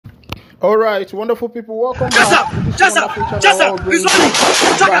All right, wonderful people, welcome back to this Just wonderful up. channel. He's running.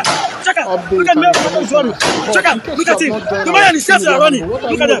 Check out. Look at me. He's running. Check out. Look at him. The man is just running.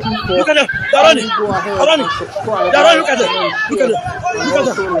 Look at them. Look at them. They're running. Go ahead They're running. and subscribe. They're running. Look at them. Look at them.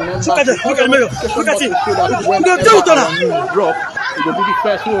 Look at them. Look at them. Look at me. Look at him. When Look at our news drop, it will be the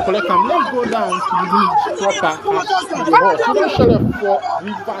first we will collect them. Let's go down to the news proper as the horse. We don't share for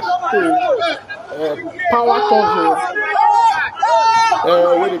Rivers State power tussle.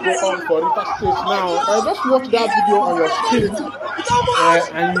 Where they go on for River State now. Just watch that video on your screen,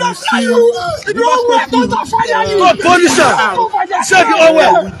 and you see River State youth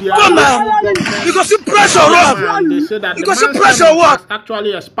come now, because the pressure work. They say that because the the pressure work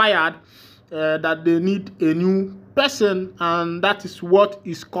actually expired, that they need a new person, and that is what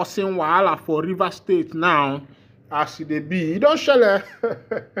is causing wahala for River State now as they be. You don't share.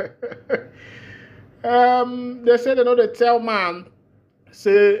 They say they know they tell man,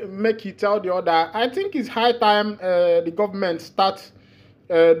 say make he tell the other. I think it's high time the government starts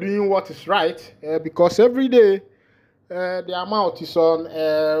doing what is right, because every day the amount is on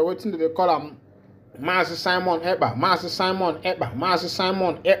what do they call them? Master Simon Eba, Master Simon Eba, Master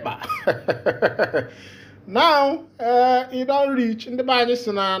Simon Eba. Now it don't reach in the business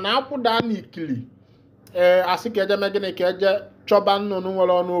now put that nikili. As you get megane keje choban no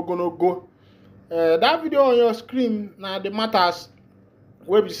no go. That video on your screen now the matters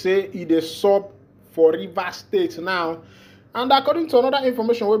where we say it is sub for River State now, and according to another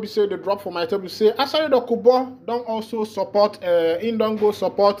information where we say the drop for my table say Asari Dokubo don't also support in don't go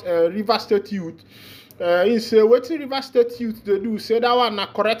support River State youth. He say waiting River State youth they do say that one a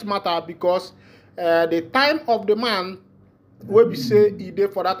correct matter, because the time of the man where we say he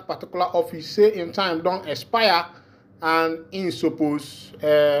did for that particular office say in time don't expire, and in suppose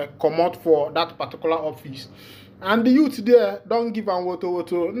come out for that particular office. And the youth there don't give an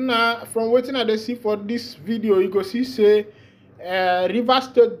woto. Now, from waiting at the see for this video, you go see say River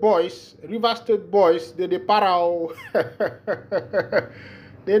State boys, they de para.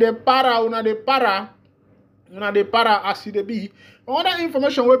 They de para, una de para as they be. Other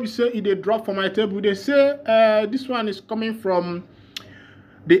information where we say it they drop from my table, they say this one is coming from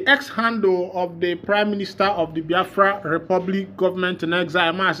the ex-handle of the Prime Minister of the Biafra Republic government in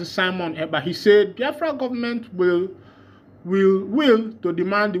exile, Master Simon Eba. He said Biafra government will to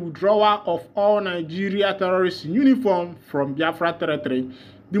demand the withdrawal of all Nigeria terrorists in uniform from Biafra territory.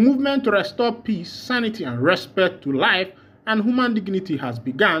 The movement to restore peace, sanity, and respect to life and human dignity has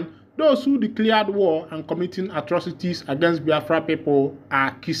begun. Those who declared war and committing atrocities against Biafra people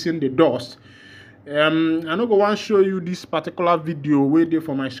are kissing the dust. I'm not going to show you this particular video waiting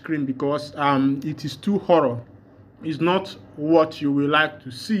for my screen, because it is too horror. It's not what you will like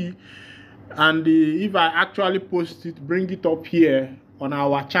to see. And if I actually post it, bring it up here on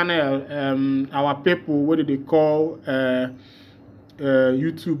our channel, our people, what do they call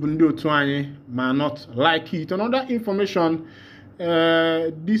YouTube, may not like it. Another information,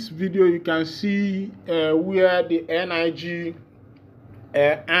 this video you can see where the NIG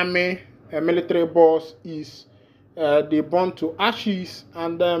army military boss is they burn to ashes,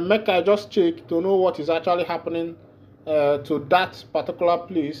 and make I just check to know what is actually happening to that particular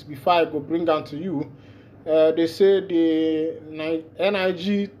place before I go bring down to you. They say the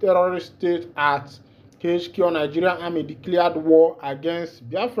NIG terrorist state at KHQ Nigerian Army declared war against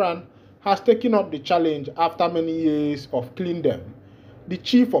Biafran has taken up the challenge after many years of killing them. The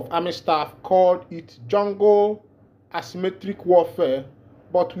chief of army staff called it jungle asymmetric warfare,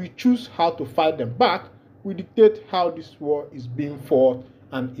 but we choose how to fight them back. We dictate how this war is being fought,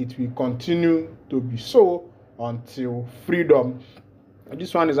 and it will continue to be so until freedom. And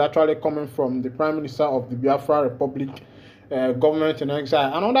this one is actually coming from the Prime Minister of the Biafra Republic government in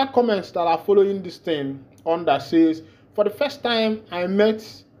exile. Another comments that are following this thing on that says, for the first time I met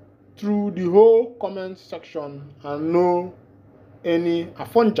through the whole comment section and no any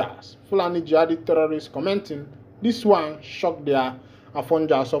Afonjas, Fulani jihadi terrorists commenting. This one shocked their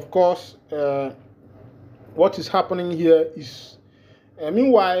Afonjas. Of course, what is happening here is,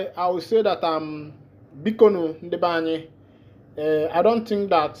 meanwhile, I will say that Bikono Ndebanye, I don't think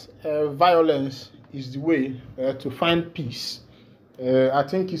that violence is the way to find peace. I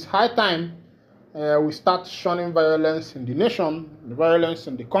think it's high time we start shunning violence in the nation, violence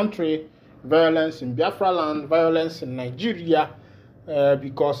in the country, violence in Biafra land, violence in Nigeria,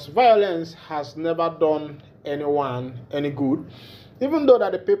 because violence has never done anyone any good. Even though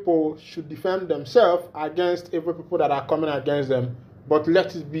that the people should defend themselves against every people that are coming against them, but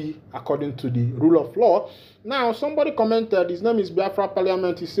let it be according to the rule of law. Now, somebody commented, his name is Biafra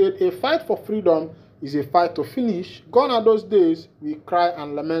Parliament, he said, a fight for freedom is a fight to finish. Gone are those days we cry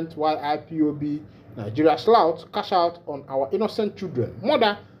and lament while IPOB Nigeria slouts cash out on our innocent children,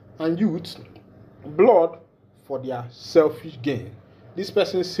 mother and youth, blood for their selfish gain. This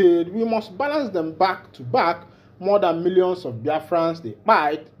person said we must balance them back to back more than millions of Biafrans they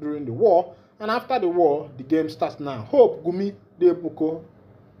fight during the war, and after the war, the game starts now. Hope Gumi Deboko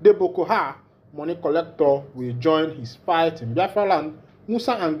Ha, money collector, will join his fight in Biafra land.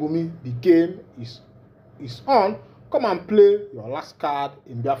 Musa and Gumi, the game is on. Come and play your last card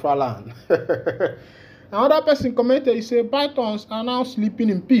in Biafra land. Another person commented, he said, Pythons are now sleeping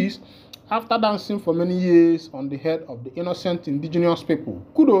in peace after dancing for many years on the head of the innocent indigenous people.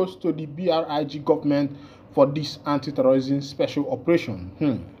 Kudos to the BRIG government for this anti-terrorism special operation.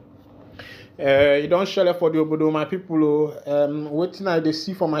 You don't share it for the obodo, my people. Waiting I they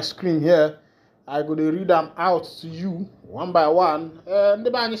see for my screen here. I go to read them out to you one by one.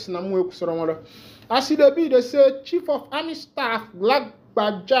 As they say, Chief of Army Staff Black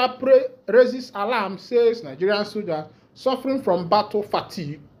Baja raises alarm, says Nigerian soldiers suffering from battle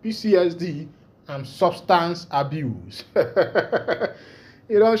fatigue, PTSD, and substance abuse.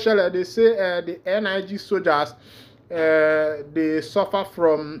 You know, Shelley, they say the NIG soldiers they suffer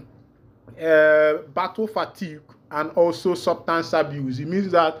from battle fatigue and also substance abuse. It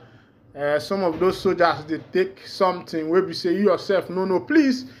means that some of those soldiers they take something where we say you yourself, no,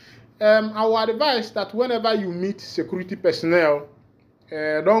 please. I would advise that whenever you meet security personnel,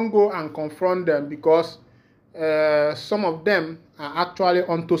 don't go and confront them, because some of them are actually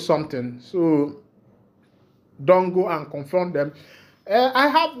onto something. So don't go and confront them. I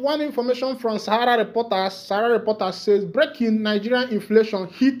have one information from Sahara Reporters. Sahara Reporters says, breaking: Nigerian inflation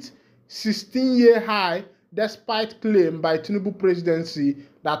hit 16-year high despite claim by Tinubu presidency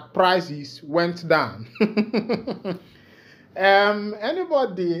that prices went down.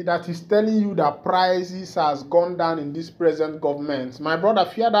 Anybody that is telling you that prices has gone down in this present government, my brother,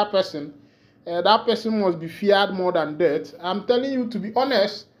 fear that person. That person must be feared more than death. I'm telling you, to be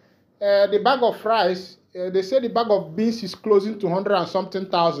honest, the bag of rice, they say the bag of beans is closing to 100 and something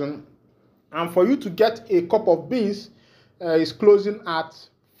thousand, and for you to get a cup of beans is closing at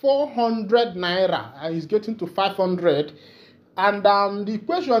 400 naira, and it's getting to 500. And the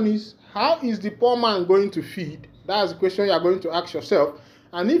question is, how is the poor man going to feed? That's the question you are going to ask yourself.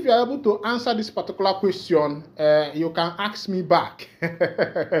 And if you are able to answer this particular question, you can ask me back.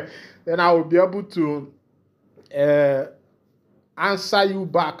 Then I will be able to answer you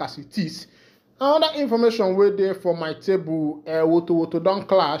back as it is. Another information way there for my table, Woto don't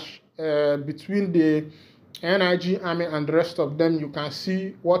clash between the NIG army and the rest of them. You can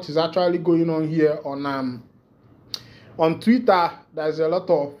see what is actually going on here on Twitter. There's a lot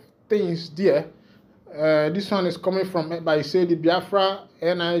of things there. This one is coming from, by say the Biafra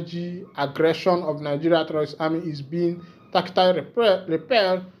NIG aggression of Nigeria terrorist army is being tactically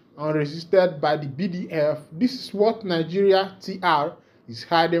repelled and resisted by the BDF. This is what Nigeria TR is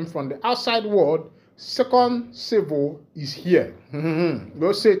hiding from the outside world. Second civil is here.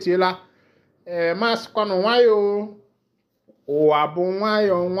 Go say Tila. Mas kono wayo.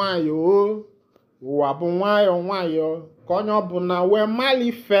 Wabunwayo wayo. Wabunwayo wayo. Konyo buna we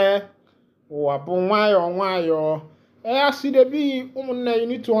malife. You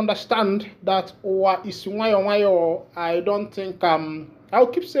need to understand that I don't think I'll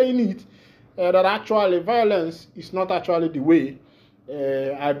keep saying it, that actually violence is not actually the way.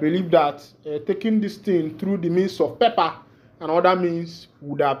 I believe that taking this thing through the means of pepper and other means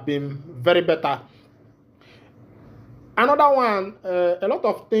would have been very better. Another one, a lot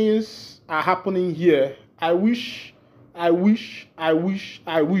of things are happening here. I wish that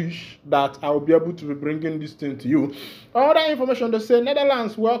I will be able to be bringing this thing to you. Other information, they say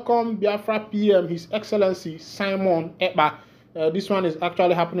Netherlands welcome Biafra PM, His Excellency Simon Ekpa. This one is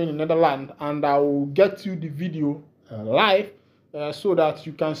actually happening in Netherlands, and I will get you the video live so that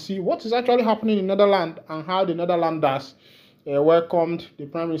you can see what is actually happening in Netherlands and how the Netherlanders welcomed the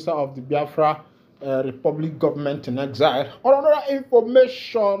Prime Minister of the Biafra Republic government in exile. Another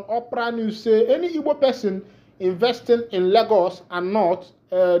information, Opera News say any Igbo person investing in Lagos and not,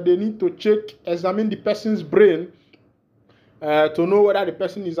 they need to examine the person's brain to know whether the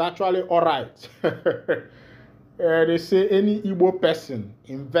person is actually all right. They say any Igbo person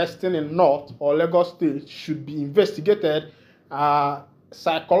investing in North or Lagos State should be investigated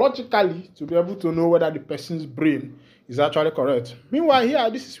psychologically to be able to know whether the person's brain is actually correct. Meanwhile, here,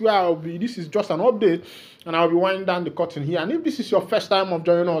 this is where I'll be. This is just an update, and I'll be winding down the curtain here. And if this is your first time of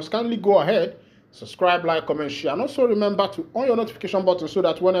joining us, kindly go ahead, subscribe, like, comment, share, and also remember to on your notification button so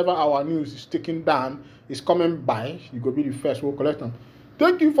that whenever our news is taken down, is coming by, you go be the first. We'll collect them.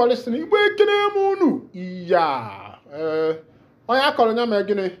 Thank you for listening. Yeah. Oya akọrọ nya me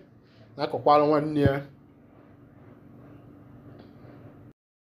gịnị? Na akọkwala nwanne ya.